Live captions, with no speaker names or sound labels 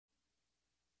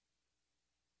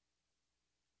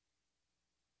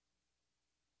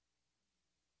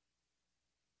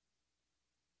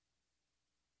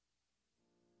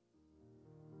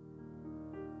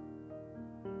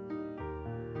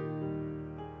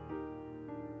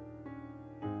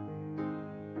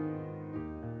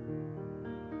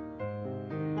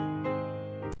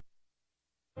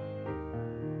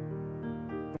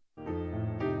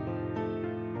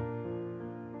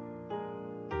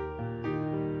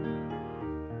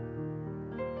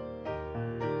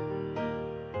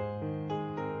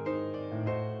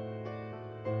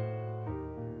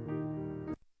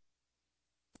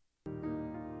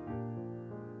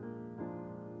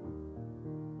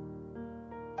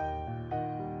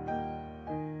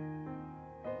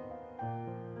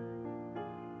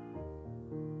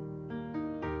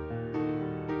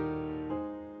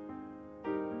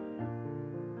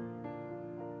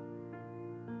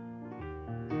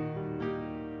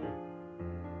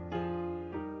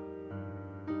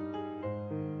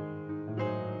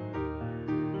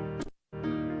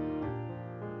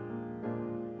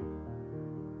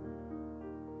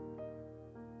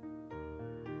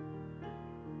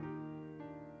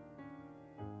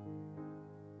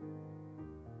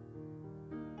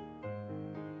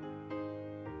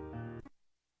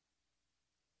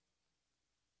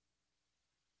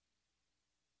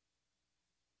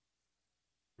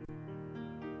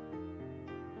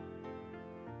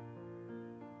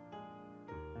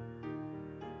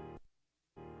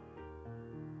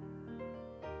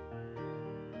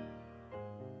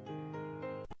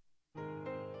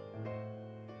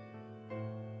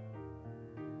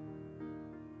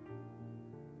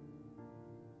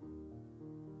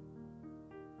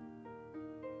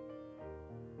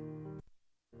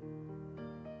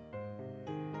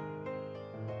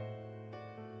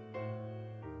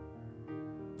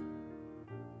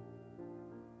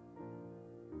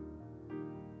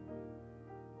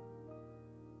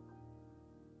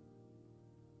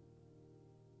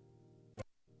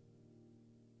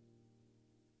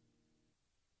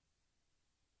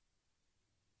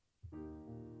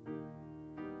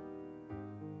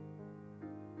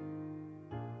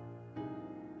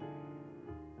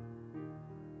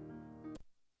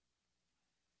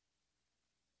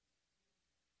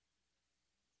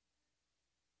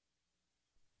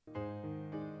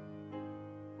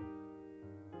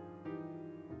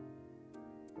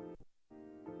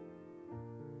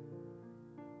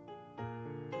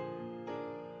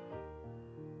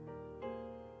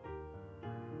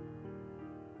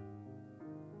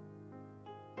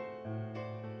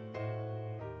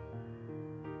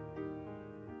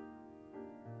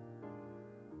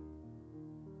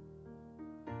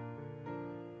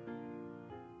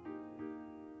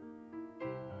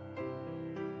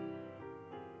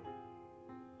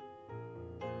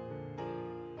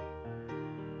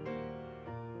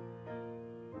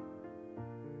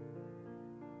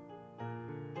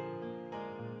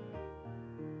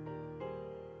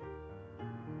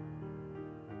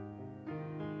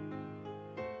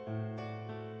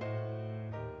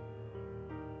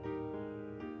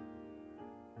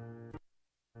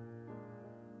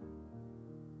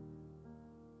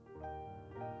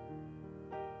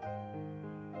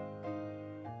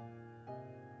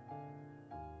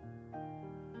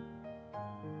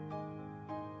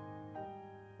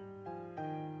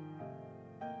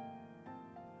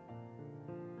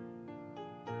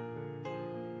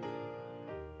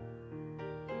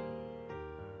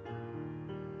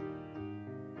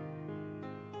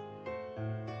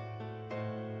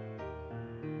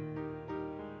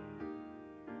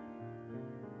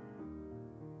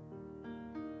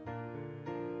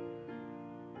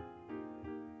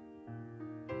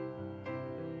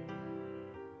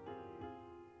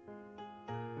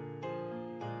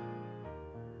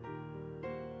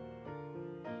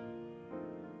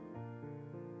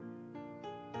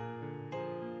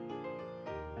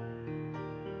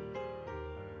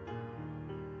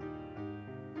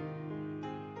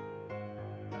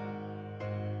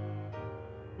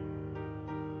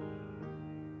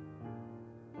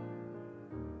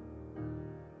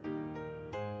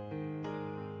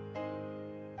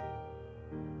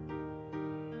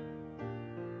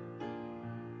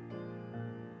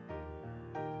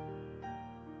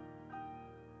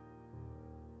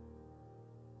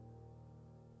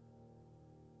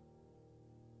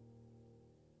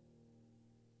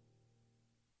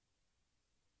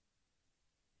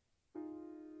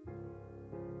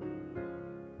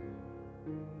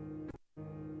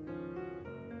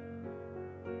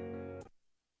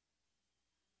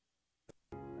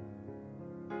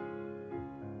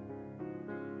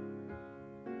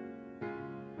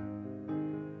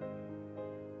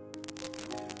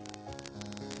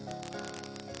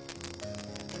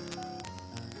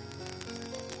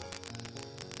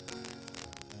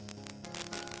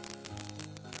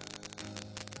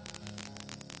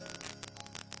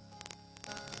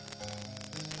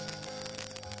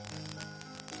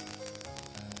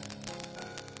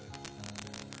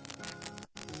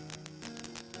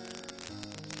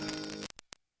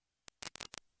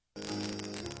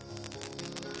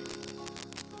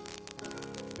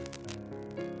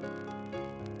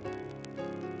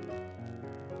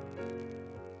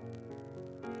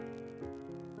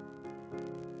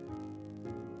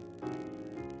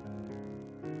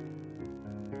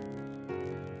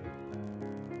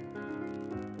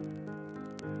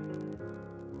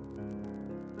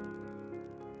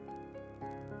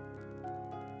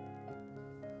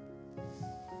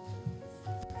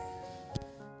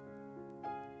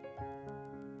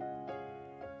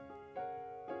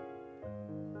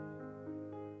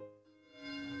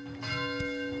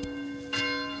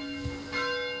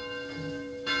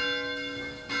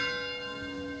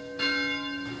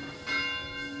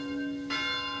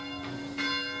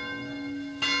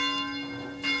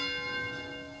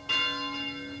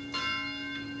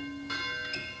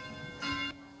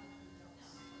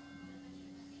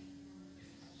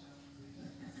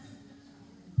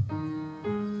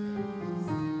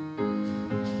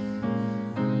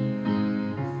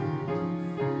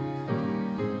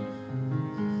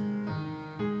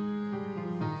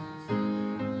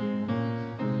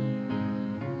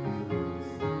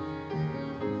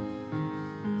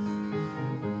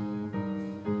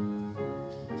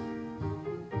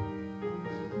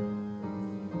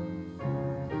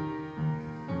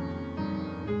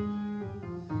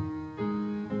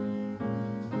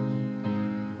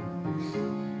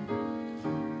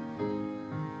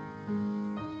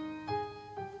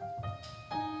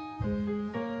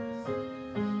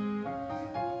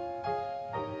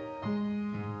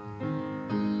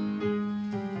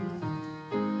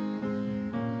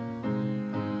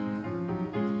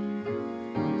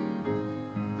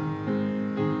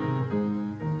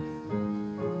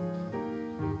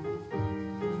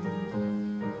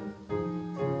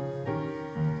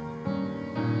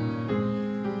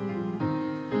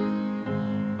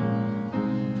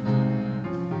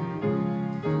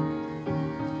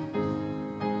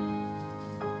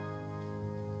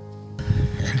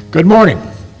Good morning.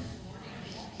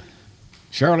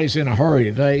 Shirley's in a hurry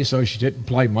today, so she didn't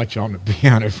play much on the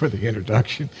piano for the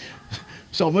introduction.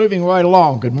 So moving right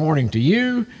along, good morning to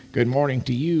you. Good morning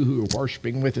to you who are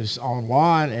worshiping with us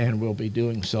online and will be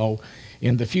doing so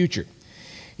in the future.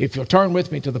 If you'll turn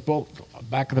with me to the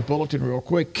back of the bulletin real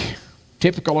quick,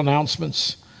 typical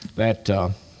announcements that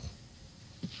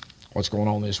what's going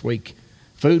on this week.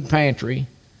 Food pantry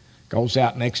goes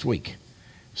out next week.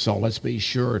 So let's be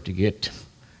sure to get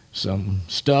some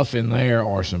stuff in there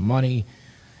or some money.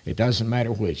 It doesn't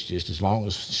matter which, just as long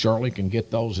as Shirley can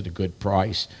get those at a good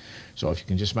price. So if you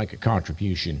can just make a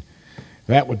contribution,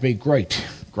 that would be great.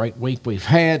 Great week we've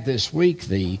had this week.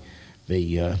 The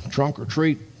trunk or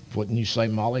treat, wouldn't you say,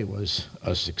 Molly, was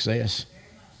a success?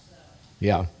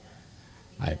 Yeah.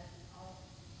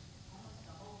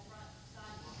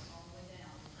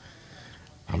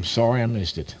 I'm sorry I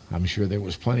missed it. I'm sure there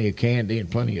was plenty of candy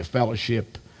and plenty of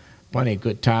fellowship, plenty of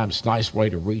good times. Nice way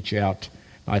to reach out.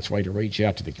 Nice way to reach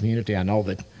out to the community. I know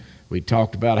that we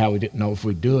talked about how we didn't know if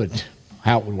we'd do it,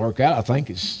 how it would work out. I think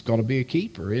it's going to be a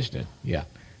keeper, isn't it? Yeah,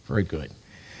 very good.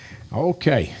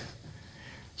 Okay,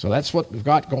 so that's what we've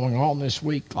got going on this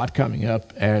week. A lot coming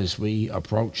up as we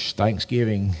approach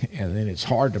Thanksgiving, and then it's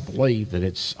hard to believe that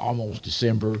it's almost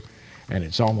December and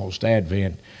it's almost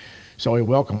Advent. So we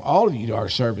welcome all of you to our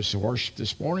service of worship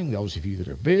this morning. Those of you that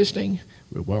are visiting,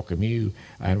 we welcome you,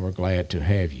 and we're glad to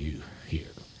have you here.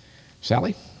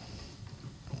 Sally?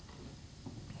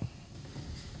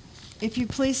 If you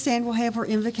please stand, we'll have our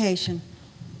invocation.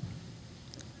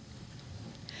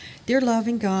 Dear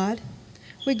loving God,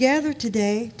 we gather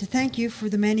today to thank you for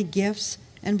the many gifts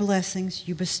and blessings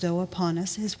you bestow upon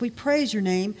us as we praise your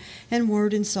name in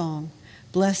word and song.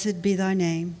 Blessed be thy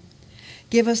name.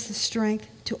 Give us the strength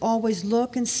to always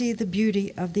look and see the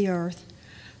beauty of the earth,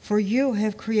 for you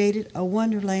have created a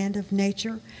wonderland of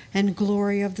nature and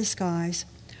glory of the skies.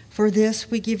 For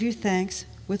this we give you thanks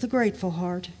with a grateful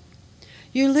heart.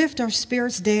 You lift our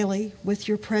spirits daily with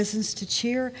your presence to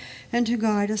cheer and to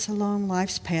guide us along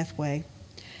life's pathway.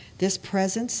 This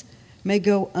presence may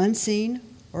go unseen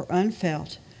or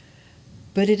unfelt,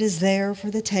 but it is there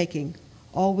for the taking.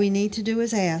 All we need to do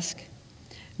is ask.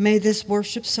 May this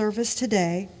worship service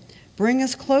today bring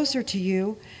us closer to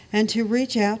you and to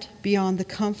reach out beyond the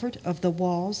comfort of the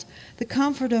walls, the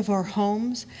comfort of our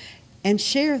homes, and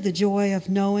share the joy of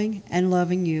knowing and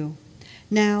loving you.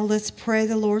 Now let's pray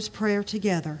the Lord's Prayer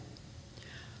together.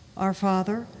 Our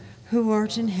Father, who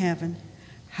art in heaven,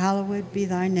 hallowed be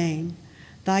thy name.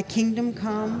 Thy kingdom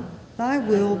come, thy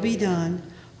will be done,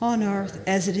 on earth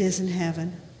as it is in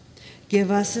heaven.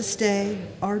 Give us this day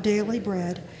our daily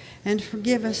bread, and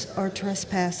forgive us our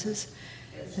trespasses,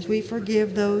 as we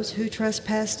forgive those who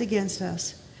trespass against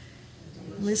us.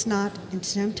 Lead us not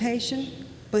into temptation,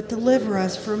 but deliver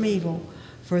us from evil.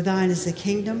 For thine is the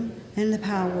kingdom, and the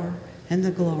power, and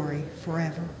the glory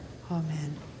forever.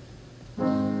 Amen.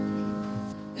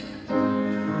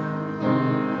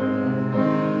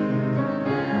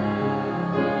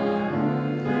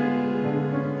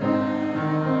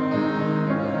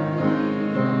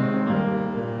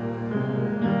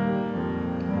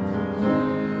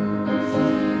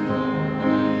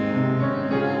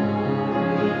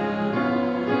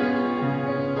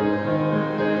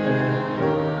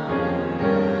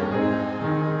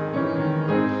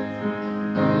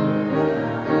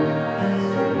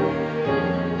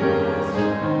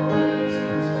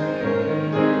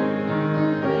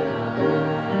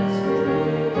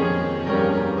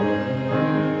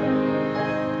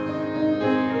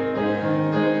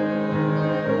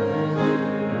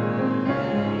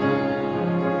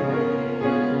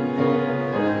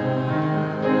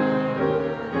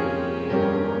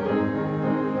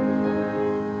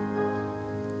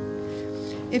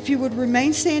 If you would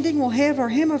remain standing, we'll have our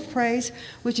hymn of praise,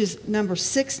 which is number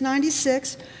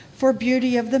 696, For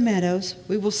Beauty of the Meadows.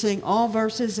 We will sing all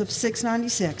verses of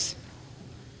 696.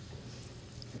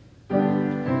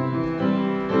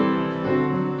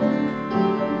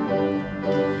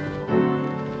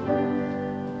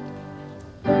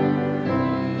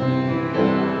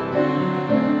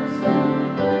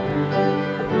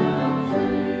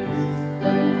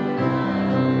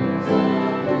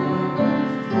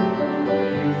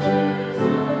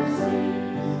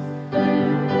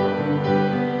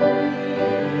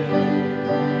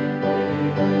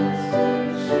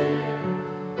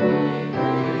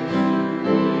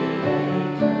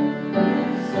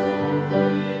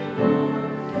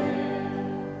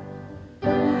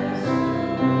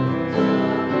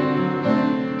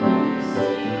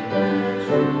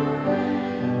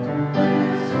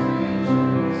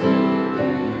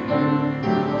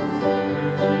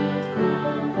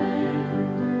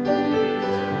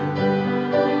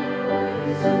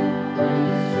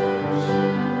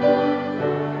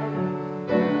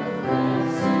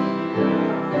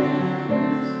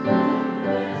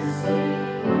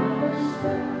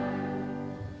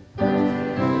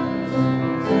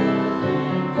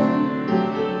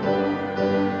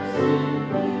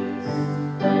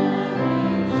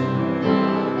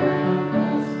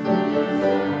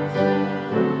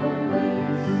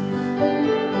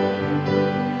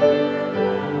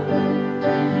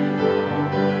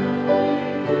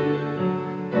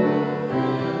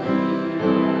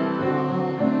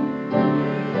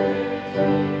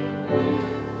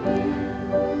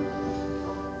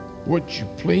 Would you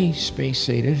please be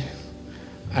seated?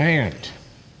 And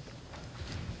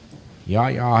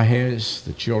Yaya has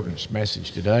the children's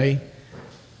message today.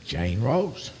 Jane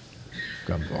Rose,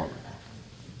 come forward.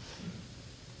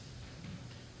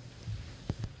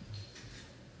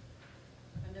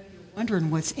 I know you're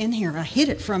wondering what's in here. I hid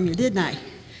it from you, didn't I?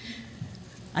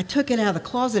 I took it out of the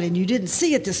closet and you didn't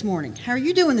see it this morning. How are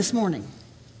you doing this morning?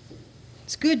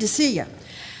 It's good to see you.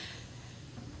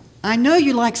 I know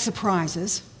you like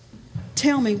surprises.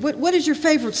 Tell me, what is your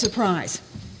favorite surprise?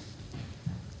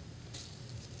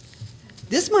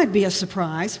 This might be a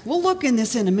surprise. We'll look in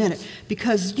this in a minute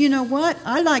because you know what?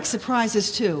 I like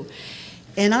surprises too.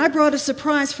 And I brought a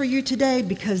surprise for you today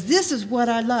because this is what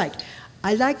I like.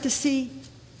 I like to see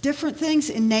different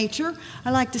things in nature. I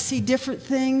like to see different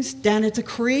things down at the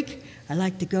creek. I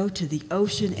like to go to the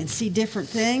ocean and see different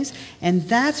things. And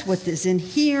that's what is in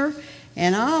here.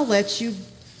 And I'll let you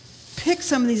pick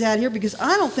some of these out here because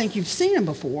I don't think you've seen them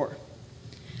before.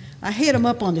 I had them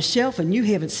up on the shelf and you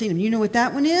haven't seen them. You know what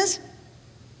that one is?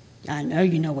 I know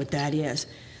you know what that is.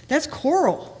 That's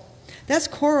coral. That's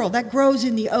coral. That grows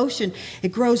in the ocean.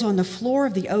 It grows on the floor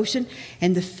of the ocean.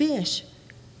 And the fish,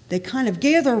 they kind of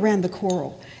gather around the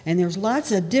coral. And there's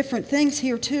lots of different things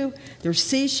here too. There's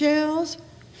seashells.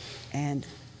 And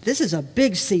this is a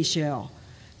big seashell.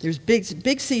 There's big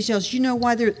seashells. You know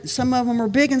why some of them are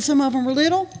big and some of them are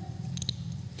little?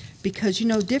 Because, you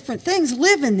know, different things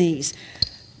live in these.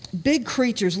 Big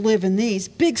creatures live in these.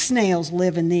 Big snails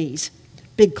live in these.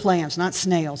 Big clams, not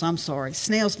snails, I'm sorry.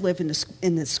 Snails live in the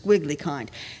squiggly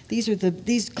kind.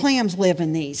 These clams live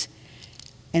in these.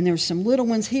 And there's some little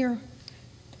ones here,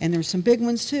 and there's some big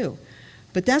ones too.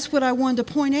 But that's what I wanted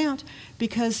to point out,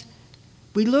 because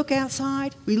we look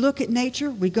outside, we look at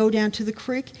nature, we go down to the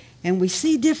creek, and we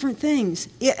see different things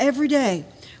every day.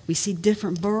 We see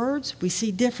different birds, we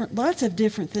see lots of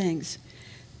different things.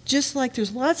 Just like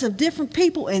there's lots of different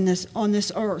people on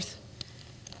this earth.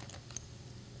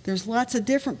 There's lots of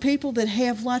different people that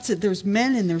have there's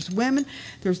men and there's women.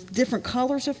 There's different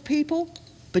colors of people.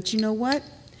 But you know what?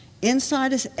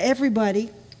 Inside is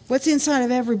everybody. What's inside of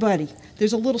everybody?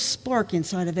 There's a little spark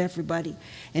inside of everybody.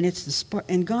 And it's the spark,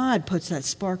 and God puts that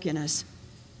spark in us.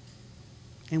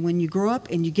 And when you grow up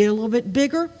and you get a little bit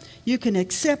bigger, you can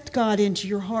accept God into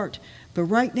your heart. But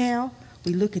right now,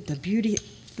 we look at the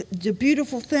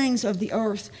beautiful things of the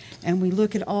earth, and we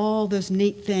look at all those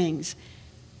neat things.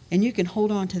 And you can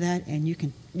hold on to that, and you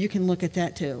can look at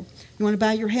that too. You want to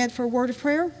bow your head for a word of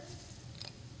prayer?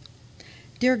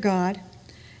 Dear God,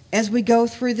 as we go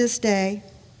through this day,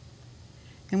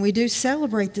 and we do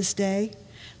celebrate this day,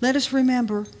 let us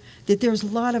remember that there's a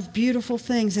lot of beautiful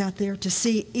things out there to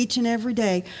see each and every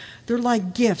day. They're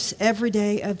like gifts every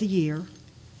day of the year.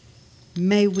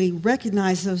 May we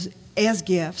recognize those as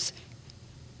gifts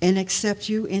and accept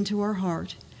you into our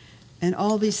heart. And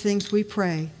all these things we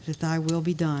pray that thy will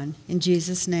be done. In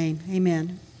Jesus' name,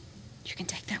 amen. You can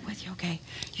take that with you, okay?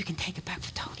 You can take it back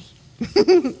for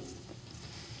Tony.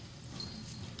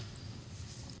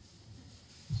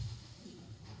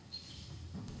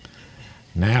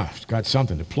 Now, it's got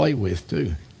something to play with,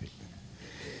 too.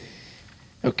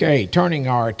 Okay, turning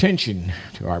our attention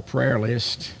to our prayer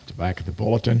list, to the back of the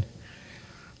bulletin.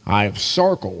 I have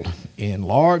circled in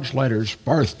large letters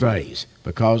birthdays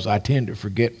because I tend to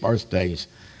forget birthdays.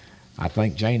 I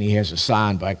think Janie has a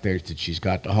sign back there that she's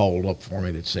got to hold up for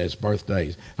me that says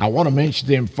birthdays. I want to mention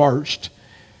them first.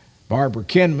 Barbara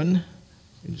Kinman,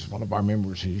 who's one of our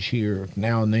members who's here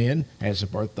now and then, has a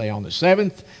birthday on the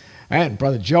 7th. And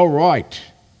Brother Joe Wright,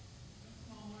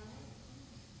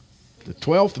 the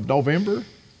 12th of November, it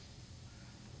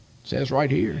says right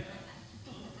here.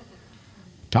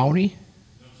 Tony?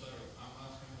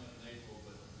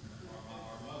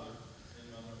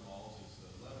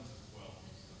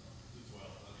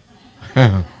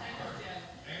 Anniversary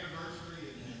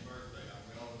and birthday.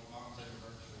 We all mom's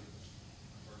anniversary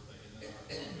and birthday. And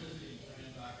then our visiting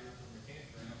friend back here from the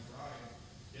campground, Brian,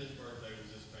 his birthday was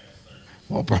this past Thursday.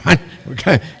 Well, Brian,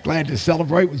 we're glad to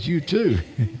celebrate with you too.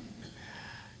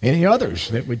 Any others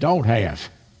that we don't have?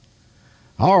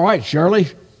 All right, Shirley,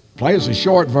 play us a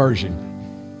short version.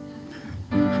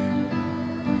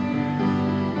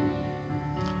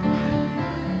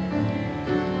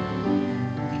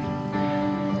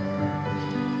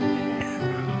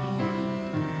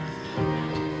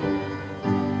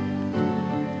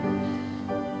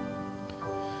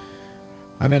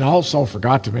 And then also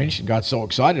forgot to mention, got so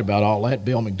excited about all that,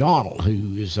 Bill McDonald,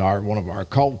 who is one of our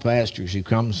co-pastors who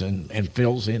comes and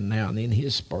fills in now and then.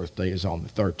 His birthday is on the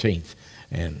 13th,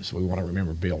 and so we want to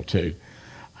remember Bill too.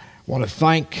 I want to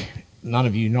thank, none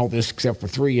of you know this except for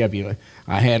 3 of you,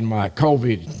 I had my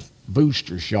COVID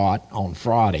booster shot on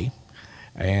Friday,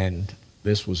 and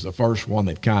this was the first one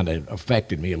that kind of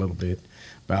affected me a little bit.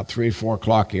 About 3 or 4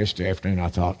 o'clock yesterday afternoon, I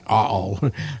thought,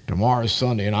 uh-oh, tomorrow's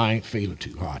Sunday and I ain't feeling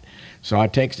too hot. So I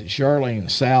texted Shirley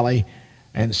and Sally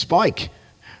and Spike,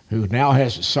 who now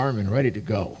has a sermon ready to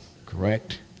go,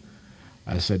 correct?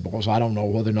 I said, boys, I don't know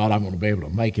whether or not I'm going to be able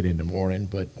to make it in the morning,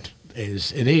 but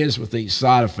as it is with these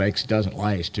side effects, it doesn't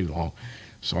last too long.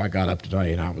 So I got up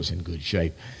today and I was in good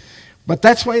shape. But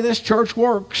that's the way this church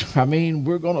works. I mean,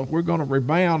 we're gonna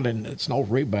rebound, and it's no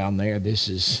rebound there. This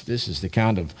is the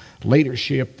kind of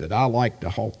leadership that I like to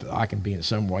hope that I can be in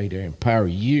some way to empower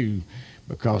you,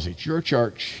 because it's your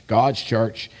church, God's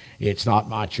church. It's not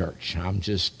my church. I'm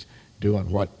just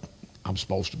doing what I'm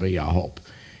supposed to be, I hope,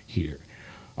 here.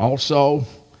 Also,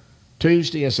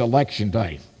 Tuesday is election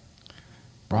day.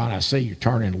 Brian, I see you're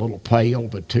turning a little pale,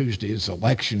 but Tuesday is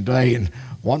election day, and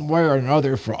one way or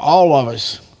another for all of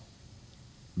us,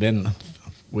 then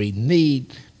we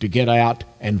need to get out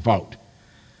and vote.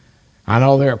 I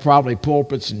know there are probably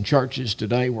pulpits and churches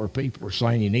today where people are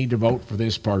saying you need to vote for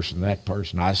this person, that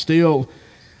person. I still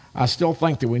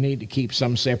think that we need to keep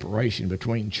some separation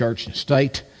between church and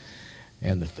state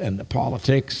and the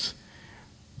politics.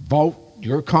 Vote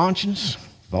your conscience,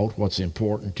 vote what's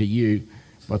important to you,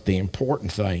 but the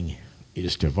important thing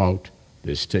is to vote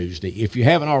this Tuesday. If you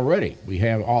haven't already, we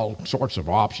have all sorts of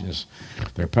options.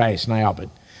 They're passed now,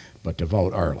 but to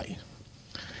vote early.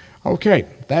 Okay,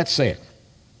 that's it.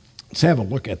 Let's have a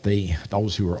look at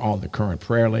those who are on the current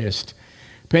prayer list.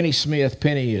 Penny Smith.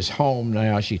 Penny is home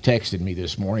now. She texted me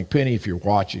this morning. Penny, if you're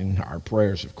watching, our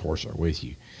prayers, of course, are with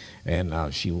you.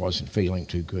 And she wasn't feeling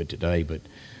too good today, but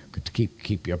to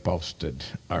keep you posted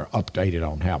or updated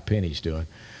on how Penny's doing.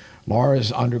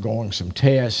 Laura's undergoing some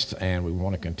tests, and we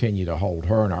want to continue to hold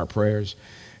her in our prayers.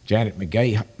 Janet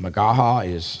McGaha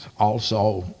is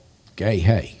also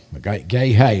Gay-Hay.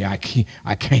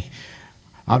 I can't.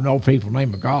 I know people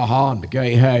named McGaha and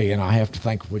Gay-Hay, and I have to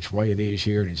think of which way it is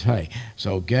here, and it's Hay.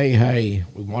 So Gay-Hay,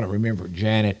 we want to remember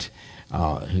Janet,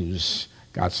 who's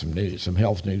got some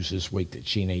health news this week that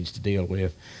she needs to deal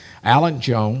with. Alan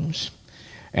Jones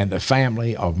and the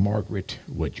family of Margaret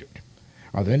Woodard.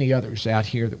 Are there any others out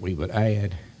here that we would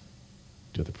add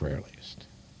to the prayer list?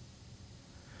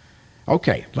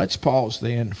 Okay, let's pause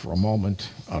then for a moment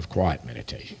of quiet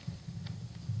meditation.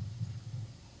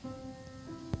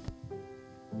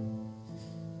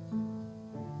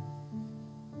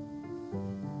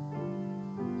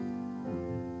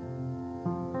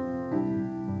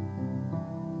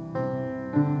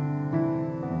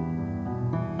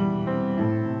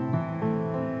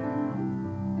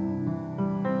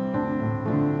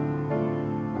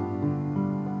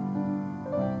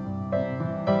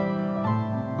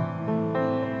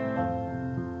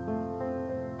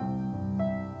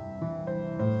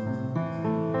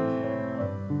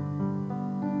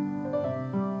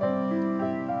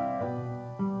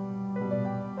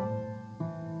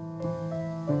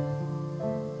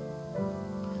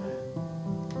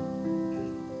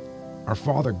 Our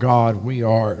Father God, we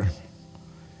are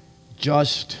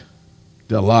just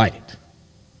delighted,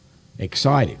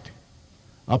 excited,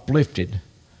 uplifted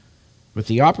with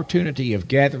the opportunity of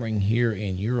gathering here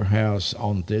in your house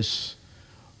on this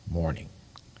morning.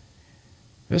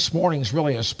 This morning's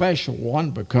really a special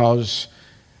one because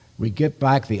we get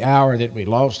back the hour that we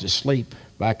lost to sleep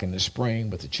back in the spring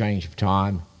with the change of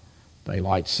time,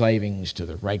 daylight savings to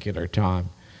the regular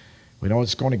time. We know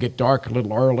it's going to get dark a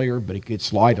little earlier, but it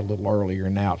gets light a little earlier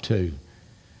now too.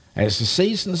 As the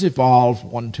seasons evolve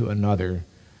one to another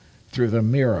through the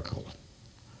miracle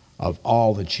of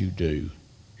all that you do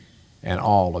and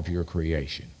all of your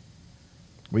creation.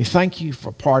 We thank you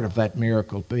for part of that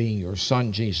miracle being your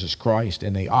Son, Jesus Christ,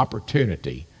 and the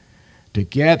opportunity to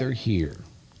gather here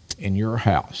in your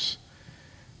house,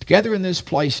 together in this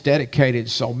place dedicated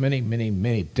so many, many,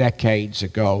 many decades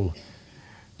ago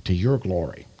to your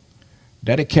glory.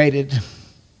 Dedicated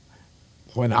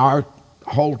when our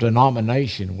whole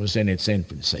denomination was in its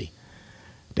infancy.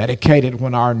 Dedicated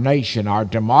when our nation, our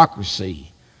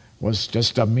democracy, was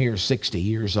just a mere 60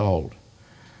 years old.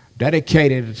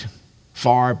 Dedicated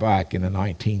far back in the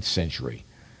 19th century.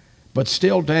 But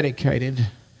still dedicated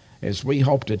as we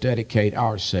hope to dedicate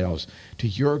ourselves to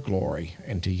your glory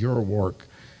and to your work,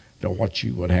 to what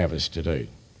you would have us to do.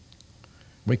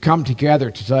 We come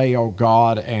together today, O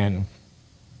God, and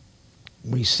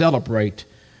we celebrate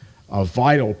a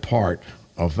vital part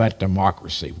of that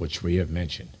democracy which we have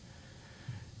mentioned,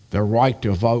 the right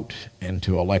to vote and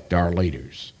to elect our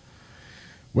leaders.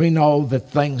 We know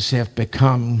that things have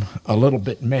become a little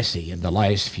bit messy in the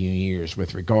last few years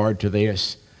with regard to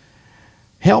this.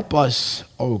 Help us,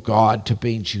 O God, to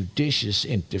be judicious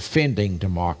in defending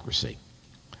democracy,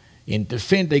 in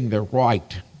defending the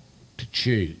right to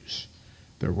choose,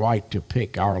 the right to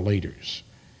pick our leaders.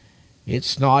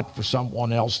 It's not for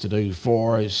someone else to do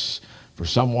for us, for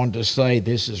someone to say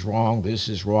this is wrong, this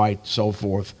is right, so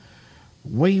forth.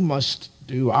 We must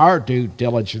do our due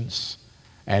diligence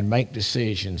and make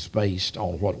decisions based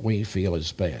on what we feel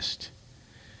is best.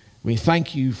 We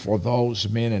thank you for those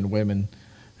men and women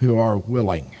who are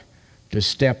willing to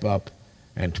step up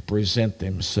and to present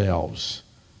themselves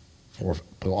for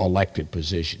elected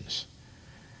positions.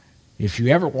 If you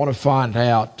ever want to find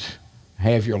out,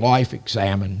 have your life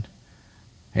examined,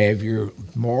 have your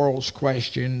morals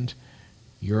questioned,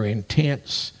 your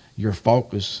intents, your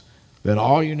focus, then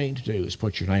all you need to do is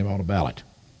put your name on a ballot.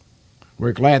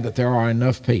 We're glad that there are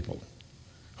enough people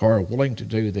who are willing to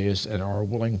do this and are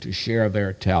willing to share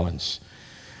their talents,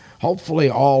 hopefully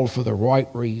all for the right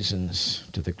reasons,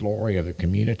 to the glory of the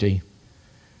community,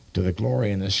 to the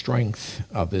glory and the strength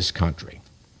of this country.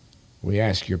 We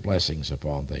ask your blessings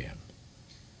upon them.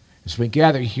 As we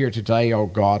gather here today, oh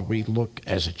God, we look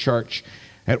as a church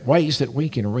at ways that we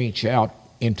can reach out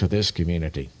into this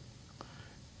community.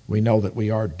 We know that we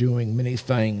are doing many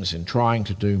things and trying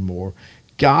to do more.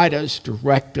 Guide us,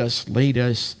 direct us, lead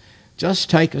us. Just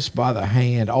take us by the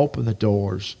hand, open the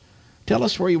doors. Tell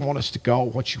us where you want us to go,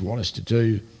 what you want us to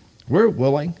do. We're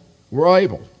willing, we're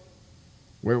able.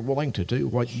 We're willing to do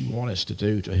what you want us to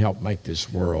do to help make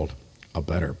this world a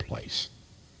better place.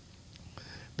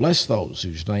 Bless those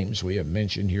whose names we have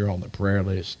mentioned here on the prayer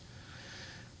list.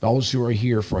 Those who are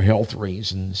here for health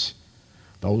reasons.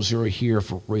 Those who are here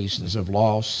for reasons of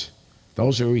loss.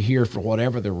 Those who are here for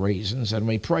whatever the reasons. And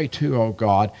we pray too, oh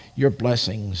God, your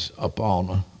blessings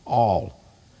upon all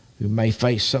who may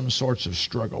face some sorts of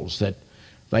struggles that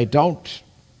they don't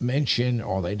mention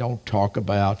or they don't talk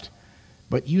about,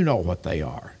 but you know what they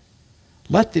are.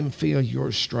 Let them feel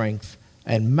your strength,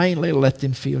 and mainly let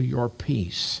them feel your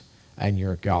peace and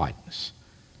your guidance,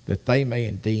 that they may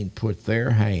indeed put their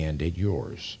hand in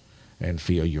yours and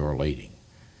feel your leading.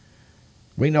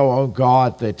 We know, oh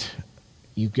God, that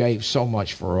you gave so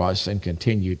much for us and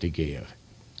continue to give.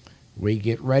 We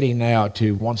get ready now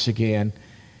to once again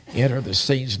enter the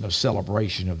season of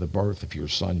celebration of the birth of your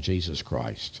Son, Jesus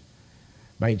Christ.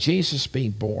 May Jesus be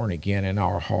born again in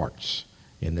our hearts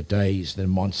in the days and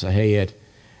months ahead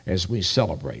as we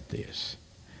celebrate this.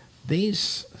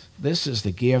 This is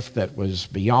the gift that was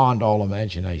beyond all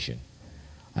imagination,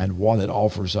 and one that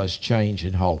offers us change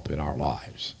and hope in our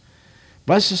lives.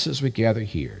 Bless us as we gather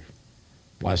here.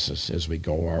 Bless us as we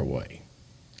go our way.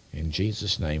 In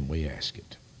Jesus' name we ask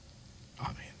it.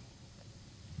 Amen.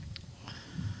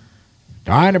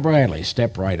 Diana Bradley,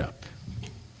 step right up.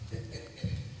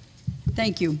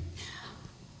 Thank you.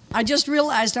 I just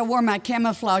realized I wore my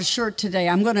camouflage shirt today.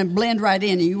 I'm going to blend right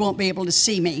in and you won't be able to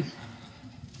see me.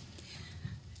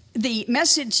 The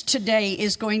message today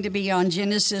is going to be on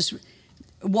Genesis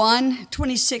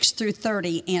 1:26 through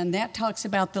 30, and that talks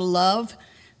about the love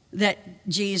that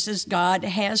Jesus, God,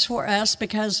 has for us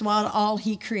because of all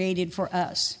he created for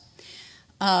us.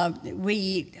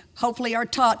 We hopefully are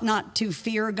taught not to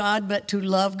fear God, but to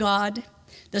love God.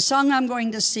 The song I'm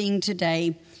going to sing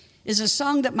today is a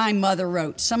song that my mother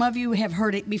wrote. Some of you have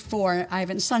heard it before. I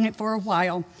haven't sung it for a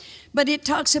while. But it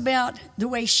talks about the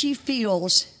way she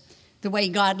feels, the way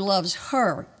God loves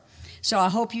her. So I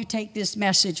hope you take this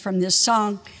message from this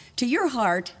song to your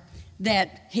heart,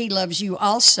 that he loves you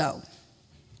also.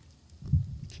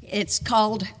 It's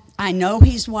called, I Know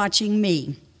He's Watching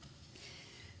Me.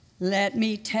 Let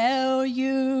me tell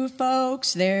you,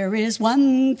 folks, there is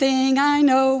one thing I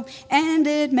know, and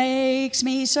it makes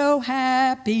me so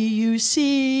happy, you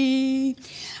see.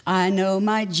 I know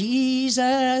my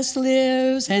Jesus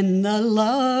lives, and the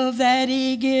love that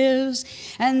he gives,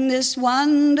 and this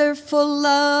wonderful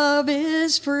love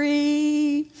is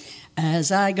free.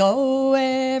 As I go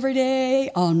every day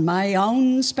on my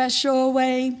own special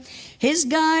way, his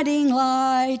guiding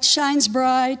light shines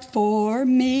bright for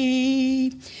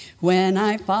me. When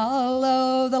I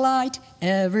follow the light,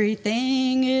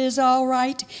 everything is all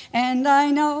right, and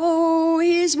I know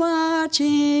he's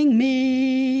watching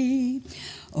me.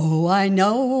 Oh, I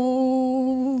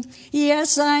know,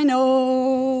 yes, I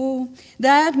know,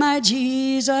 that my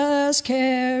Jesus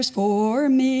cares for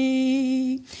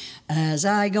me. As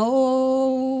I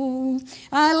go,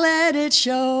 I let it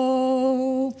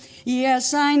show.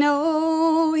 Yes, I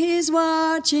know he's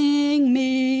watching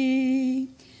me.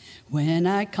 When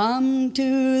I come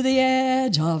to the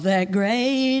edge of that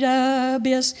great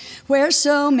abyss where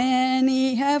so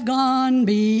many have gone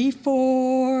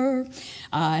before,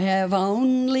 I have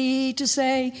only to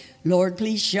say, Lord,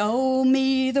 please show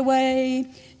me the way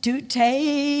to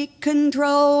take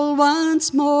control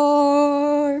once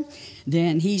more.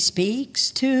 Then he speaks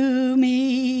to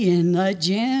me in a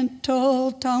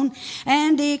gentle tone,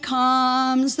 and he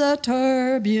calms the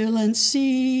turbulent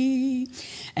sea.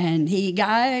 And he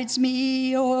guides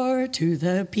me o'er to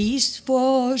the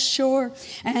peaceful shore,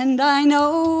 and I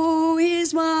know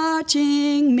he's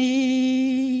watching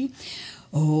me.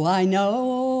 Oh, I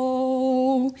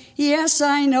know, yes,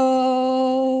 I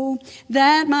know,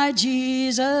 that my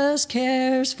Jesus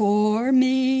cares for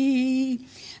me.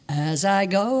 As I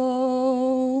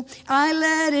go, I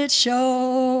let it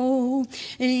show.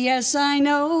 Yes, I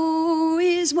know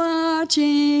he's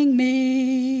watching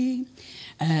me.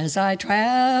 As I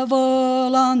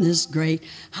travel on this great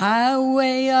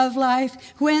highway of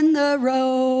life, when the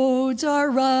roads are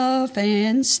rough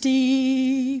and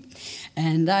steep,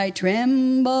 and I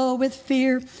tremble with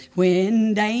fear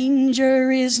when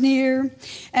danger is near,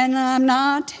 and I'm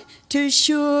not too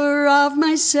sure of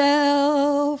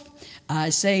myself, I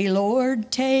say,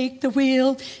 Lord, take the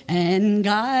wheel and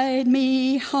guide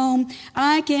me home.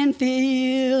 I can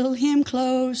feel him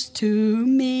close to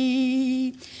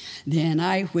me. Then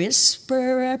I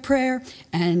whisper a prayer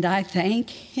and I thank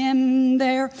him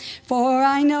there, for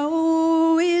I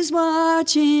know he's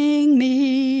watching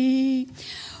me.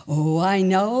 Oh, I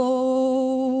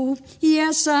know,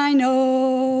 yes, I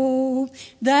know,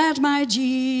 that my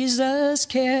Jesus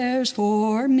cares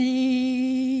for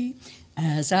me.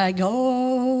 As I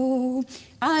go,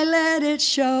 I let it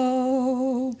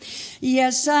show.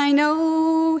 Yes, I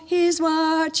know he's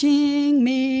watching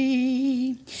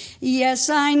me. Yes,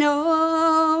 I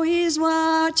know he's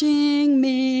watching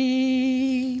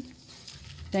me.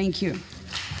 Thank you.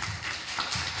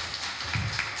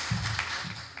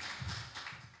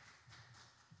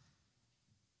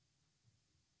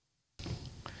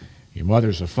 Your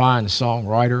mother's a fine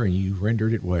songwriter, and you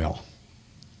rendered it well.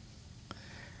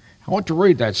 I want to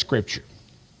read that scripture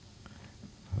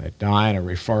that Diana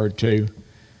referred to.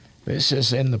 This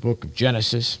is in the book of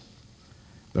Genesis,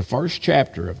 the first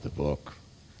chapter of the book,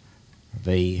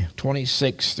 the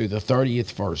 26th through the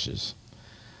 30th verses.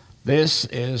 This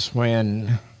is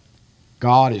when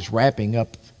God is wrapping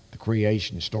up the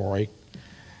creation story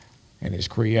and is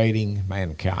creating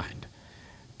mankind.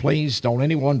 Please don't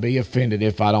anyone be offended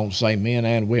if I don't say men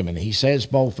and women. He says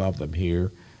both of them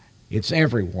here. It's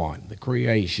everyone. The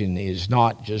creation is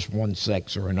not just one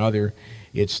sex or another.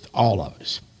 It's all of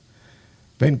us.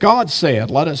 Then God said,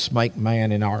 let us make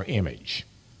man in our image,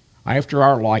 after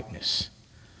our likeness,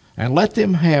 and let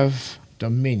them have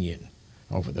dominion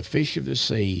over the fish of the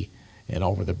sea, and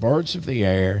over the birds of the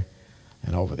air,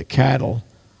 and over the cattle,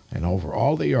 and over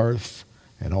all the earth,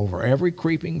 and over every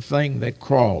creeping thing that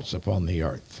crawls upon the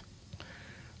earth.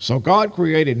 So God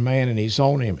created man in his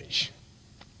own image.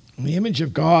 In the image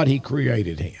of God, he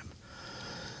created him.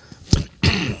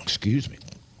 Excuse me.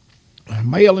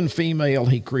 Male and female,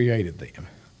 he created them.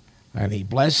 And he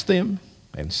blessed them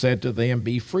and said to them,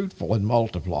 be fruitful and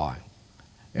multiply,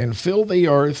 and fill the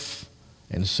earth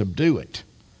and subdue it.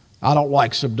 I don't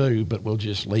like subdue, but we'll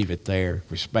just leave it there.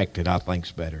 Respect it, I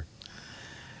think's better.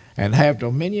 And have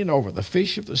dominion over the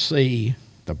fish of the sea,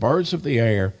 the birds of the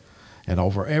air, and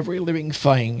over every living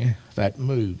thing that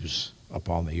moves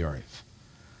upon the earth.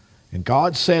 And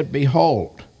God said,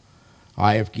 behold,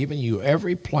 I have given you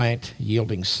every plant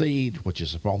yielding seed which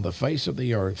is upon the face of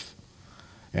the earth,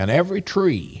 and every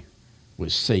tree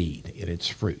with seed in its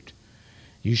fruit.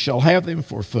 You shall have them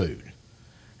for food,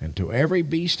 and to every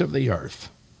beast of the earth,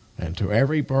 and to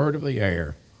every bird of the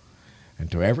air,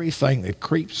 and to everything that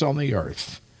creeps on the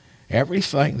earth,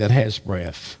 everything that has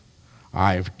breath,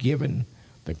 I have given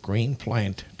the green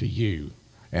plant to you,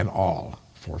 and all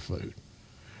for food.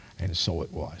 And so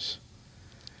it was.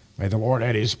 May the Lord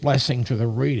add his blessing to the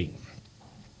reading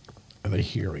and the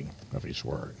hearing of his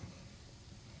word.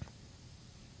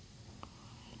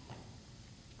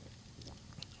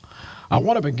 I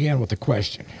want to begin with a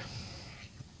question.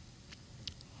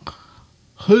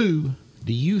 Who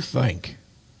do you think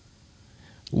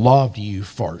loved you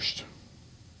first?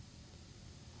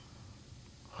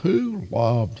 Who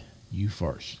loved you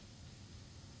first?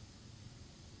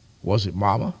 Was it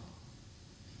mama?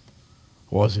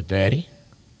 Was it daddy?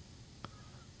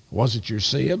 Was it your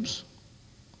sibs?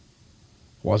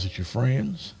 Was it your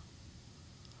friends?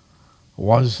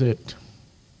 Was it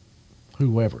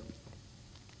whoever?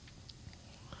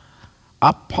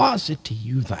 I posit to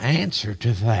you the answer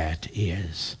to that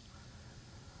is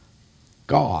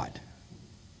God.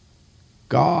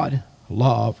 God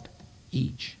loved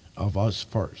each of us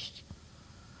first.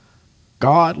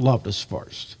 God loved us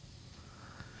first.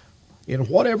 in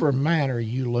whatever manner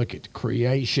you look at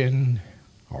creation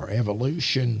or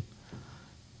evolution,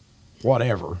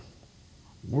 whatever,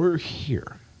 we're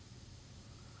here.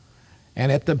 And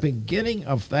at the beginning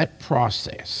of that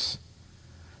process,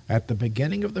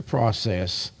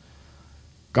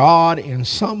 God in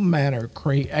some manner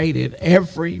created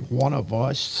every one of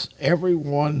us,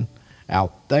 everyone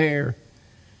out there,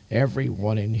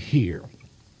 everyone in here.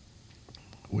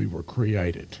 We were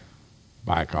created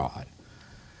by God.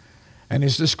 And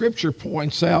as the scripture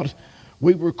points out,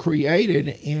 we were created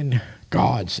in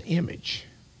God's image.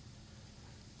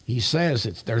 He says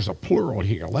there's a plural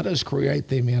here. Let us create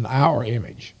them in our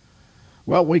image.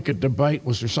 Well, we could debate,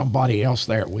 was there somebody else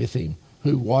there with him?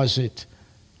 Who was it?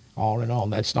 On and on.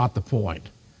 That's not the point.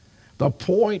 The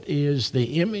point is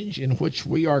the image in which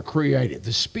we are created,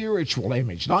 the spiritual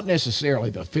image, not necessarily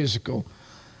the physical.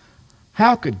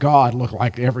 How could God look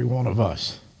like every one of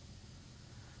us?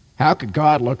 How could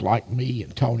God look like me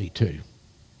and Tony too?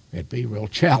 It'd be a real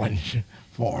challenge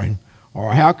for him.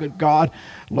 Or how could God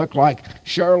look like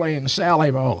Shirley and Sally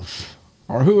both?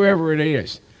 Or whoever it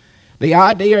is. The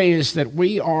idea is that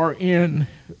we are in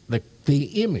the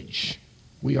image.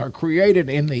 We are created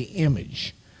in the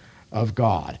image of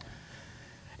God.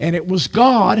 And it was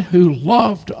God who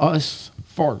loved us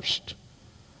first.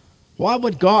 Why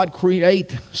would God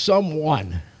create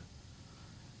someone,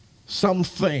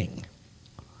 something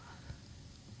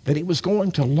that he was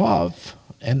going to love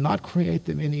and not create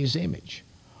them in his image?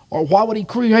 Or why would he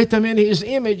create them in his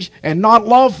image and not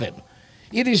love them?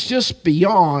 It is just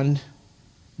beyond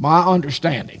my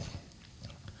understanding.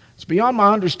 It's beyond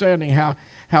my understanding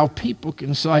how people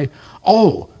can say,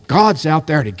 oh, God's out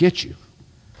there to get you.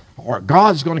 Or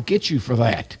God's going to get you for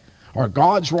that. Or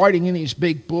God's writing in his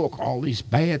big book all these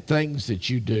bad things that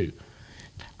you do.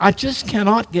 I just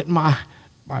cannot get my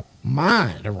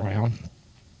mind around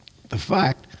the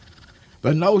fact,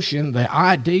 the notion, the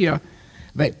idea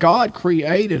that God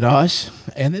created us,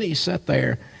 and then he sat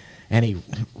there and he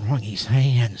wrung his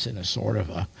hands in a sort of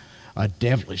a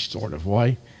devilish sort of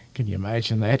way. Can you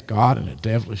imagine that? God in a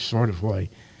devilish sort of way.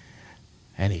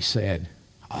 And he said,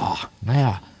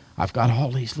 now I've got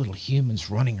all these little humans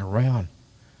running around.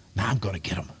 Now I'm going to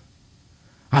get them.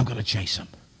 I'm going to chase them.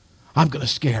 I'm going to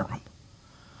scare them.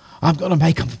 I'm going to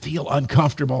make them feel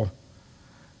uncomfortable.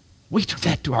 We do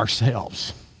that to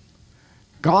ourselves.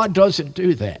 God doesn't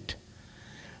do that.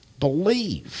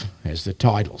 Believe, as the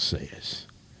title says,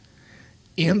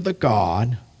 in the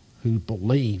God who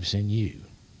believes in you.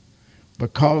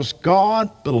 Because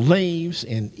God believes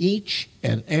in each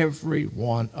and every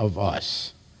one of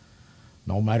us,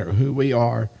 no matter who we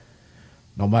are,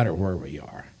 no matter where we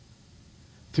are.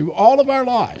 Through all of our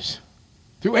lives,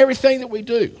 through everything that we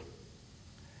do.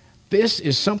 This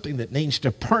is something that needs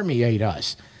to permeate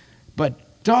us.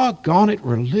 But doggone it,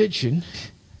 religion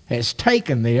has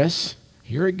taken this.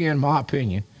 Here again, my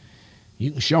opinion.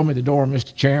 You can show me the door,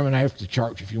 Mr. Chairman, after the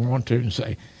church if you want to, and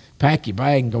say, pack your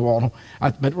bag and go on.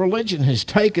 But religion has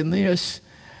taken this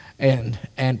and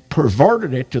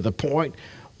perverted it to the point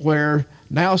where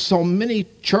now so many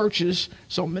churches,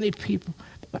 so many people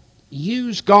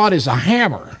use God as a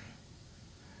hammer.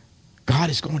 God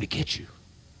is going to get you.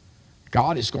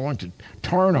 God is going to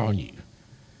turn on you.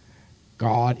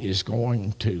 God is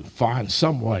going to find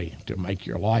some way to make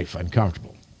your life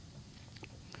uncomfortable.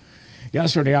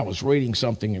 Yesterday I was reading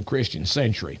something in Christian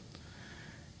Century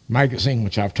magazine,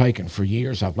 which I've taken for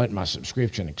years. I've let my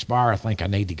subscription expire. I think I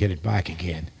need to get it back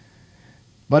again.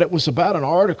 But it was about an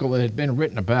article that had been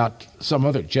written about some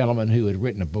other gentleman who had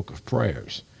written a book of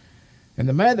prayers. And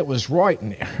the man that was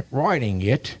writing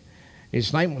it,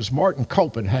 his name was Martin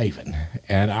Copenhagen.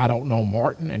 And I don't know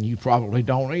Martin, and you probably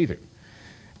don't either.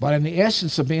 But in the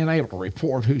essence of being able to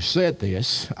report who said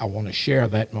this, I want to share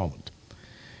that moment.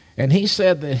 And he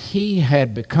said that he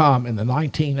had become, in the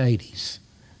 1980s,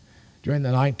 during the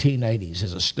 1980s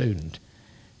as a student,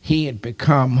 he had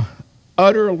become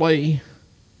utterly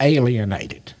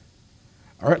alienated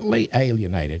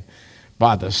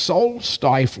by the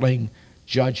soul-stifling,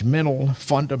 judgmental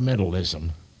fundamentalism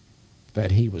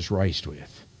that he was raised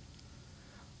with.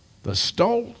 The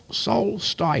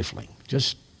soul-stifling,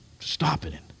 just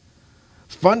stopping it,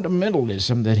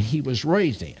 fundamentalism that he was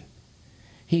raised in.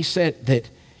 He said that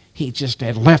he just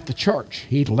had left the church.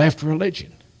 He'd left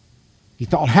religion. He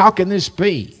thought, how can this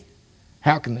be?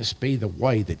 How can this be the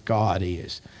way that God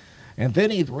is? And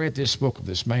then he read this book of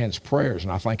this man's prayers,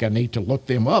 and I think I need to look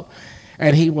them up.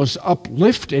 And he was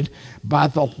uplifted by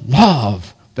the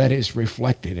love that is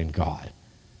reflected in God.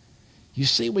 You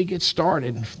see, we get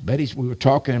started. We were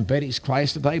talking in Betty's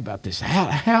class today about this.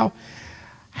 How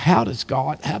does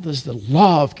the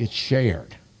love get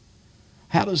shared?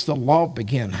 How does the love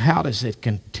begin? How does it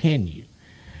continue?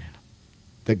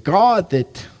 The God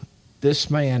that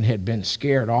this man had been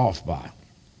scared off by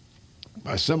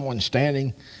someone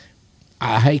standing,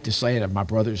 I hate to say it of my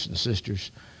brothers and sisters,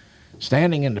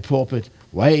 standing in the pulpit,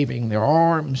 waving their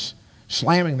arms,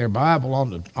 slamming their Bible on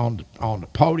the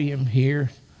podium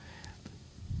here.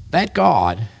 That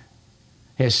God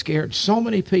has scared so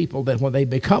many people that when they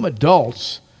become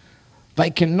adults, they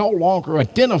can no longer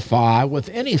identify with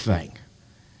anything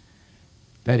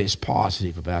that is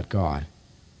positive about God.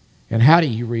 And how do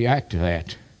you react to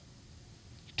that?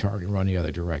 You turn and run the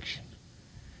other direction.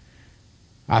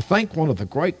 I think one of the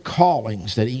great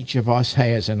callings that each of us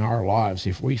has in our lives,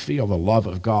 if we feel the love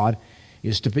of God,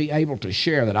 is to be able to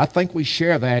share that. I think we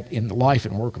share that in the life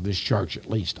and work of this church, at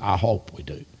least. I hope we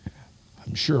do.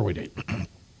 I'm sure we do.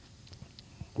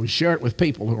 We share it with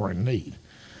people who are in need.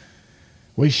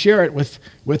 We share it with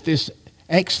this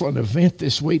excellent event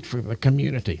this week for the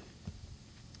community.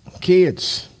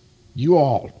 Kids, you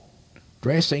all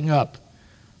dressing up.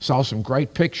 Saw some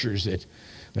great pictures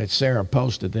that Sarah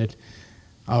posted that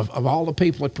of all the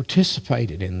people that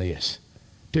participated in this.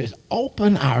 To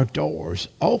open our doors,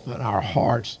 open our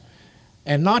hearts,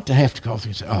 and not to have to go through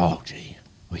and say, oh, gee,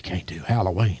 we can't do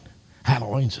Halloween.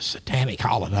 Halloween's a satanic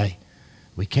holiday.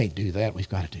 We can't do that. We've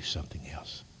got to do something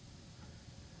else.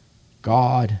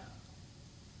 God,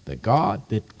 the God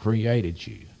that created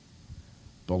you,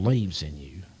 believes in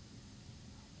you.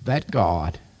 That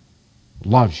God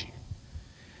loves you.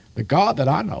 The God that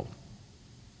I know,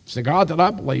 it's the God that I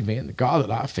believe in, the God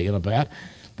that I feel about,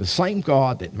 the same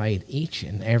God that made each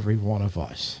and every one of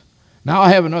us. Now I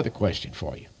have another question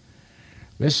for you.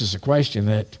 This is a question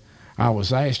that I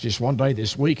was asked just one day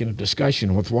this week in a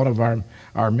discussion with one of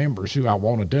our members who I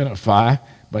won't identify,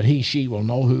 but she will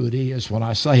know who it is when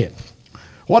I say it.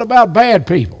 What about bad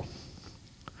people?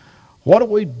 What do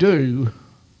we do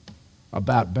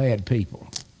about bad people?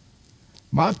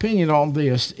 My opinion on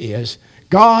this is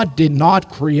God did not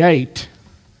create,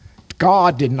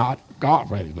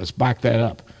 let's back that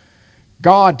up.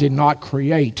 God did not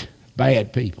create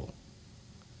bad people.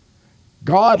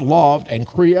 God loved and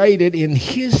created in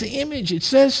His image. It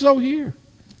says so here.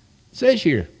 It says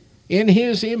here, in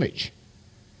His image.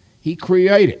 He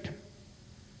created.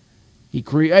 He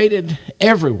created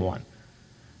everyone.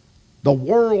 The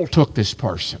world took this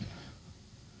person.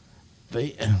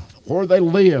 Where they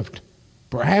lived,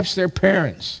 perhaps their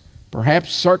parents,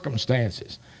 perhaps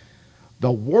circumstances.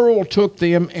 The world took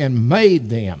them and made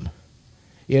them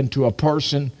into a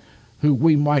person who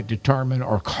we might determine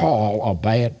or call a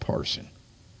bad person.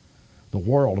 The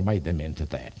world made them into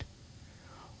that.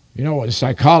 You know, in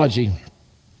psychology,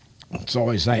 it's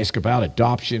always asked about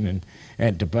adoption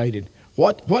and debated.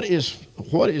 What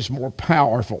is more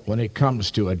powerful when it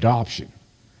comes to adoption?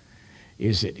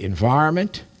 Is it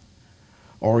environment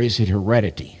or is it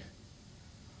heredity?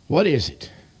 What is it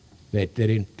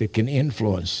that can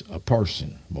influence a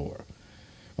person more?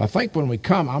 I think when we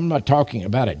come, I'm not talking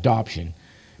about adoption,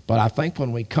 but I think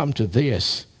when we come to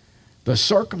this, the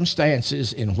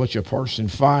circumstances in which a person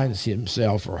finds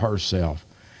himself or herself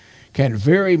can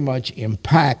very much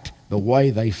impact the way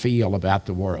they feel about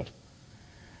the world.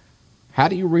 How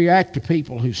do you react to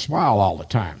people who smile all the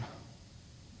time?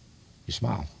 You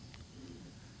smile.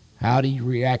 How do you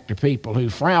react to people who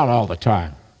frown all the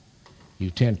time? You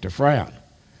tend to frown.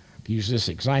 I've used this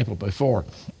example before.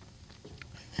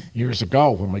 Years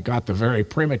ago when we got the very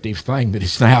primitive thing that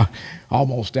is now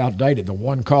almost outdated, the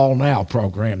One Call Now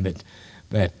program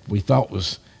that we thought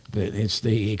was, it's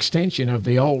the extension of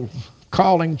the old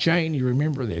calling chain. You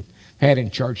remember that had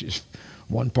in churches,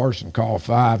 one person called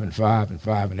 5 and 5 and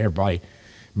 5 and everybody.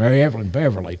 Mary Evelyn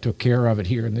Beverly took care of it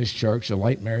here in this church. The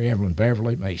late Mary Evelyn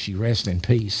Beverly, may she rest in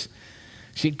peace.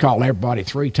 She'd call everybody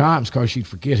 3 times because she'd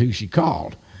forget who she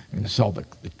called. And so the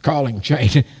calling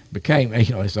chain became, they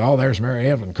said, oh, there's Mary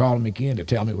Evelyn calling me again to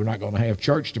tell me we're not going to have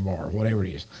church tomorrow, whatever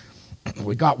it is.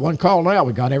 We got One Call Now.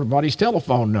 We got everybody's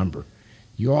telephone number.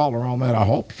 You all are on that, I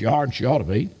hope. If you aren't, you ought to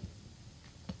be.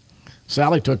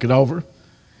 Sally took it over.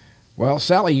 Well,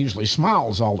 Sally usually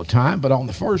smiles all the time, but on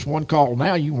the first One Call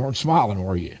Now, you weren't smiling,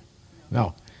 were you?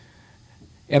 No.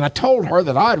 And I told her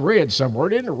that I'd read somewhere,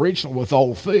 it isn't original with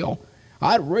old Phil,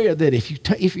 I'd read that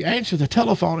if you answer the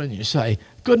telephone and you say,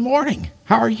 good morning,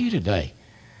 how are you today?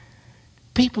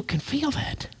 People can feel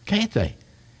that, can't they?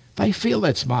 They feel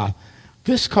that smile.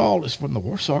 This call is from the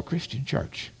Warsaw Christian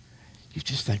Church. You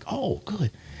just think, oh, good.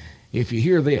 If you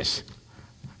hear this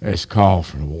call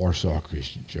from the Warsaw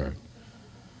Christian Church.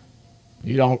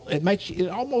 It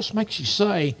almost makes you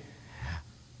say,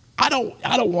 you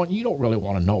don't really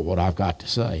want to know what I've got to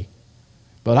say.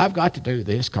 But I've got to do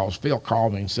this because Phil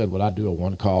called me and said, would I do a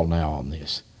one call now on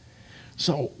this?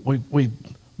 So we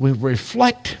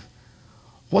reflect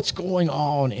what's going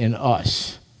on in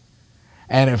us.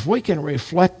 And if we can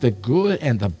reflect the good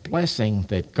and the blessing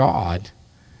that God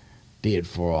did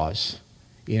for us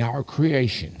in our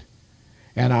creation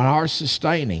and on our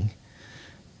sustaining,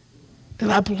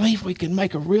 then I believe we can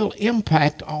make a real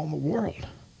impact on the world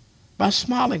by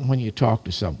smiling when you talk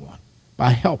to someone,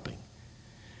 by helping.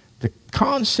 The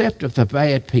concept of the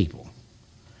bad people.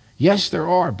 Yes, there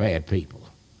are bad people.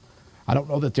 I don't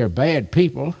know that they're bad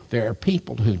people. There are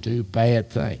people who do bad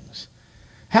things.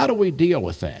 How do we deal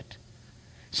with that?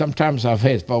 Sometimes I've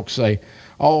had folks say,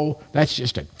 oh, that's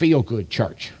just a feel-good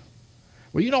church.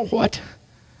 Well, you know what?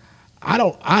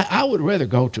 I would rather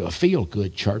go to a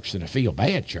feel-good church than a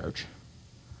feel-bad church.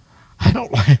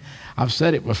 I've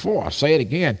said it before. I'll say it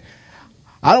again.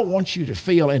 I don't want you to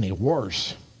feel any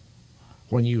worse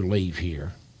when you leave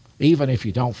here, even if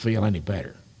you don't feel any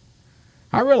better.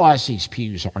 I realize these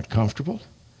pews aren't comfortable.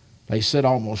 They sit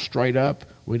almost straight up.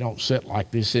 We don't sit like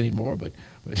this anymore, but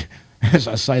as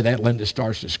I say that, Linda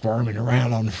starts to squirming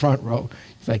around on the front row.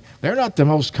 You think, they're not the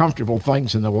most comfortable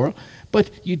things in the world, but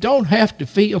you don't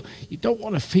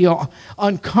want to feel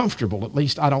uncomfortable. At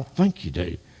least I don't think you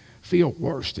do. Feel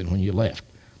worse than when you left.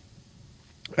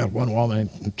 One woman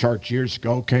in church years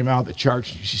ago came out of the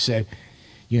church and she said,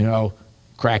 you know,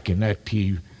 crack in that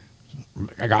pew,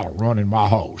 I got a run in my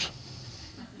hose.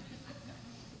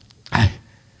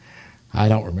 I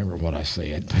don't remember what I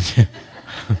said,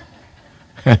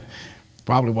 but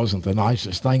probably wasn't the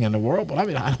nicest thing in the world. But I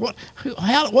mean,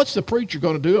 what's the preacher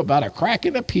going to do about a crack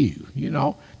in a pew? You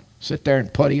know, sit there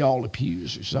and putty all the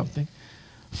pews or something.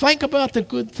 Think about the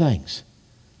good things.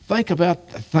 Think about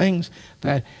the things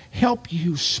that help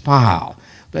you smile,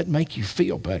 that make you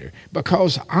feel better.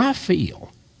 Because I feel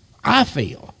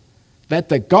that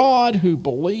the God who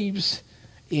believes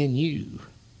in you,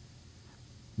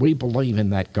 we believe in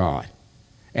that God.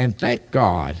 And that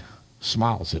God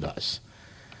smiles at us.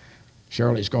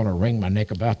 Shirley's going to wring my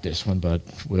neck about this one, but,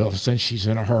 well, since she's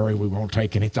in a hurry, we won't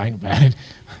take anything about it.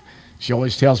 She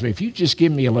always tells me, if you just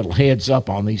give me a little heads up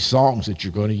on these songs that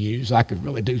you're going to use, I could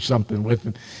really do something with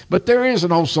them. But there is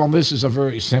an old song. This is a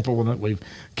very simple one that we've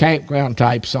campground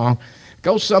type song. It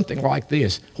goes something like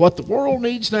this. What the world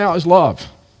needs now is love.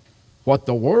 What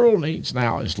the world needs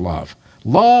now is love.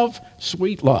 Love,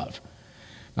 sweet love.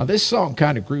 Now, this song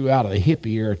kind of grew out of the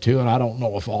hippie era, too, and I don't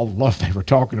know if all the love they were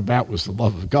talking about was the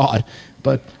love of God,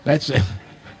 but that's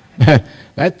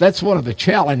one of the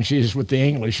challenges with the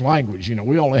English language. You know,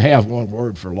 we only have one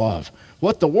word for love.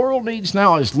 What the world needs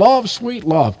now is love, sweet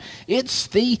love. It's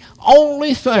the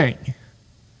only thing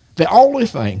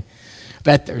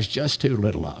that there's just too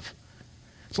little of.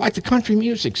 It's like the country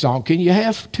music song. Can you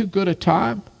have too good a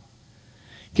time?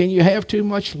 Can you have too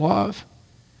much love?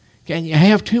 Can you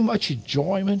have too much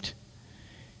enjoyment?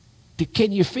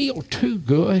 Can you feel too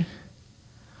good?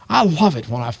 I love it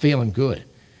when I'm feeling good.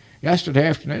 Yesterday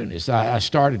afternoon, as I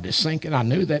started to sink, and I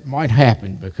knew that might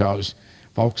happen because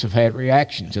folks have had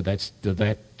reactions to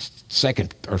that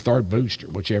second or third booster,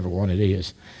 whichever one it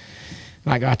is.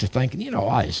 And I got to thinking, you know,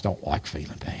 I just don't like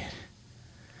feeling bad.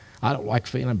 I don't like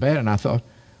feeling bad, and I thought,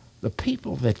 the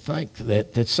people that think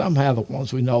that somehow the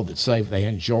ones we know that say they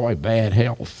enjoy bad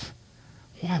health,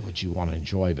 why would you want to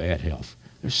enjoy bad health?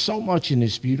 There's so much in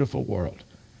this beautiful world.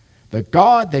 The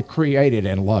God that created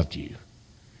and loved you,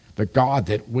 the God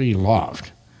that we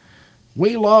loved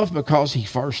because he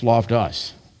first loved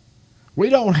us. We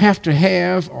don't have to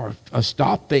have or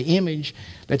stop the image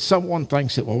that someone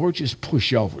thinks that, well, we're just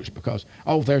pushovers because,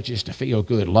 oh, they're just a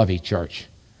feel-good, lovey church.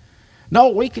 No,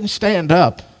 we can stand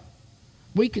up.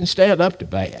 We can stand up to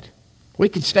bad. We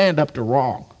can stand up to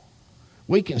wrong.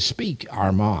 We can speak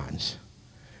our minds.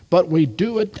 But we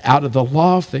do it out of the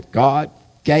love that God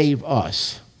gave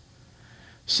us.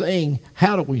 Saying,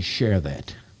 how do we share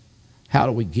that? How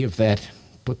do we give that,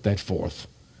 put that forth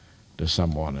to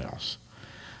someone else?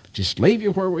 Just leave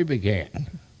you where we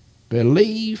began.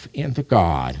 Believe in the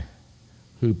God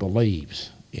who believes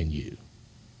in you.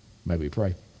 May we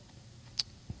pray.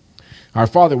 Our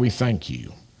Father, we thank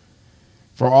you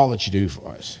for all that you do for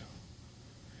us.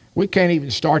 We can't even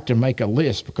start to make a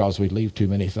list because we leave too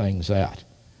many things out.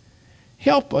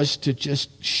 Help us to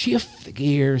just shift the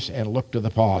gears and look to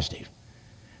the positive.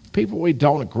 People we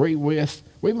don't agree with,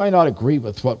 we may not agree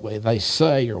with what they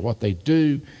say or what they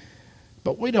do,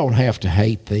 but we don't have to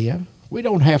hate them. We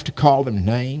don't have to call them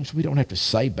names. We don't have to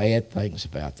say bad things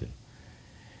about them.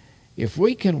 If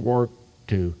we can work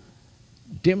to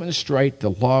demonstrate the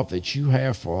love that you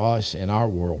have for us in our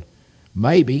world,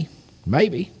 maybe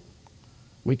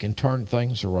we can turn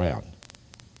things around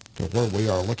to where we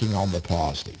are looking on the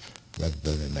positive rather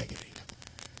than the negative.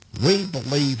 We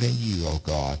believe in you, O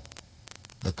God,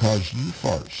 because you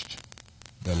first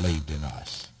believed in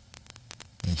us.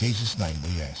 In Jesus' name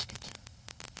we ask it.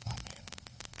 Amen.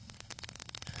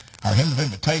 Our hymn of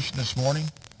invitation this morning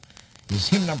is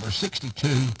hymn number 62,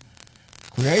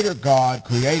 Creator God,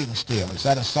 Creating Still. Is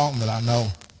that a song that I know?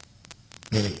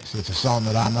 It is. It's a song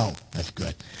that I know. That's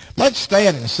good. Let's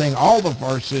stand and sing all the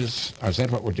verses. Is that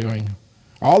what we're doing?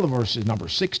 All the verses, number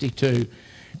 62,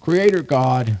 Creator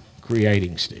God,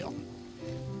 Creating Still.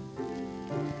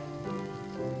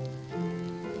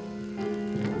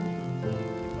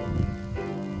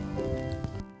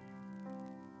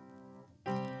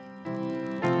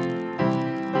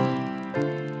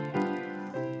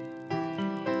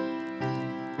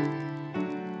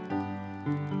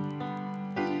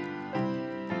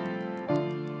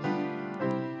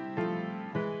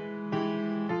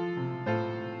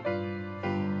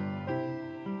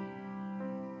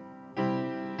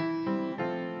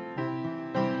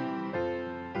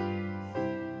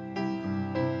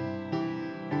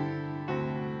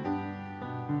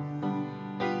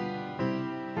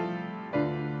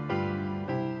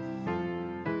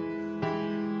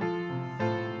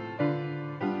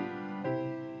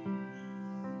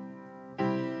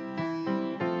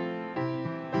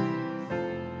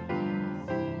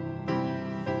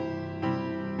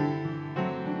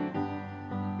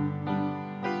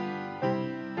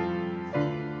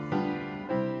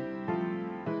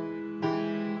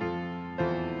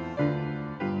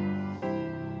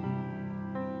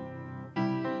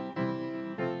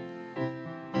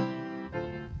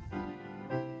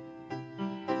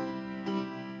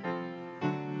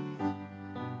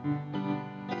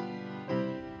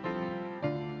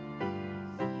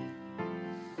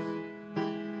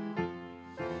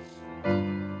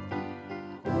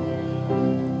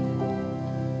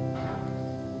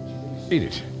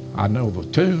 It. I know the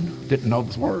tune, didn't know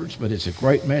the words, but it's a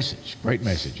great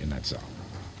message in that song.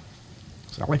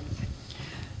 Sally?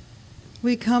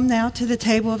 We come now to the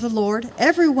table of the Lord.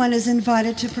 Everyone is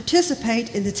invited to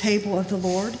participate in the table of the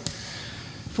Lord,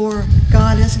 for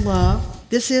God is love.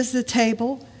 This is the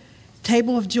table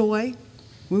of joy.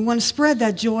 We want to spread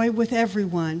that joy with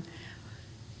everyone.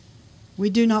 We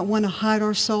do not want to hide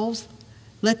our souls.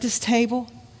 Let this table,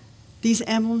 these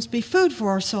emblems, be food for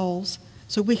our souls,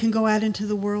 so we can go out into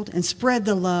the world and spread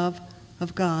the love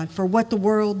of God. For what the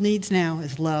world needs now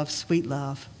is love, sweet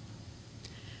love.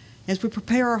 As we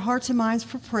prepare our hearts and minds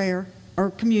for prayer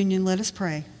or communion, let us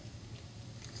pray.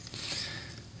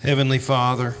 Heavenly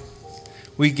Father,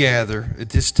 we gather at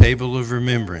this table of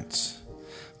remembrance.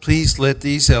 Please let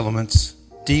these elements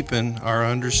deepen our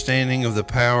understanding of the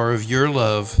power of your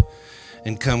love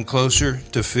and come closer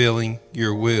to feeling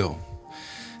your will.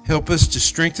 Help us to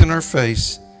strengthen our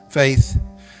faith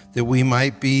that we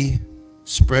might be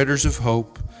spreaders of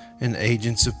hope and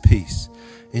agents of peace.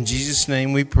 In Jesus'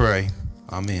 name we pray.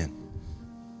 Amen.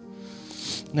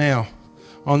 Now,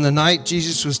 on the night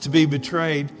Jesus was to be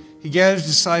betrayed, he gathered his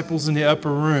disciples in the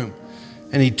upper room,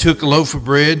 and he took a loaf of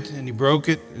bread and he broke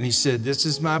it, and he said, "This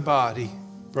is my body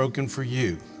broken for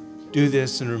you. Do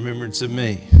this in remembrance of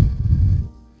me."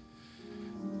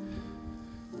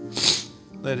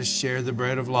 Let us share the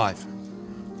bread of life.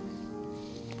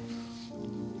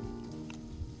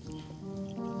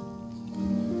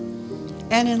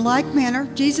 And in like manner,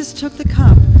 Jesus took the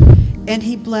cup, and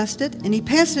he blessed it, and he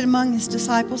passed it among his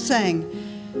disciples, saying,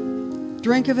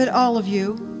 "Drink of it, all of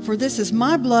you, for this is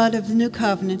my blood of the new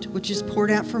covenant, which is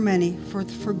poured out for many for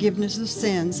the forgiveness of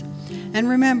sins. And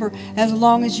remember, as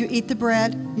long as you eat the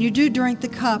bread, and you do drink the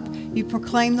cup, you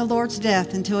proclaim the Lord's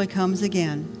death until he comes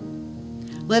again."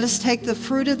 Let us take the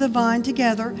fruit of the vine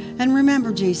together and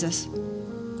remember Jesus.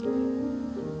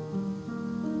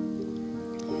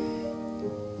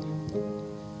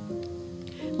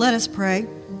 Let us pray.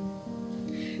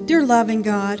 Dear loving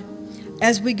God,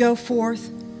 as we go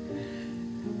forth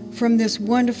from this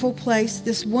wonderful place,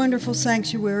 this wonderful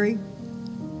sanctuary,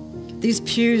 these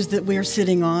pews that we are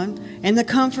sitting on, and the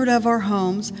comfort of our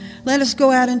homes, let us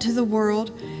go out into the world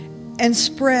and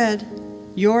spread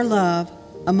your love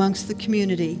amongst the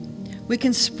community. We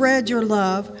can spread your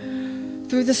love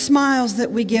through the smiles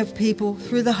that we give people,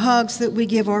 through the hugs that we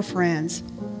give our friends.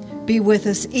 Be with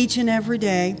us each and every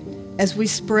day as we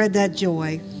spread that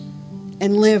joy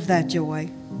and live that joy.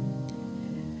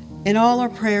 In all our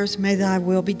prayers, may thy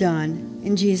will be done.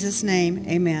 In Jesus' name,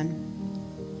 amen.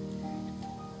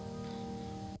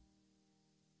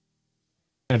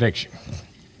 Benediction.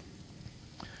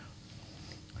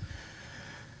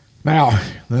 Now,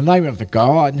 in the name of the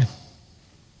God,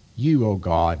 you, O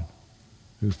God,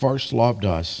 who first loved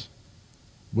us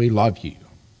We love you.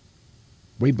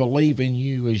 We believe in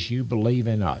you as you believe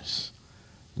in us.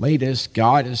 Lead us,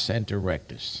 guide us, and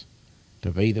direct us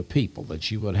to be the people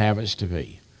that you would have us to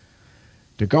be.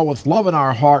 To go with love in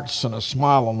our hearts and a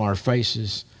smile on our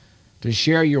faces, to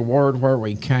share your word where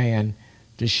we can,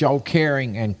 to show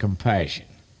caring and compassion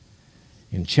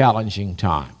in challenging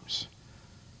times.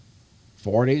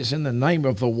 For it is in the name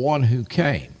of the one who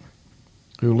came,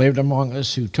 who lived among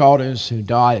us, who taught us, who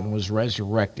died and was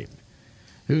resurrected,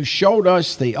 who showed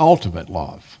us the ultimate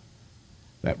love,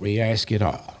 that we ask it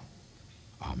all.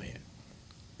 Amen.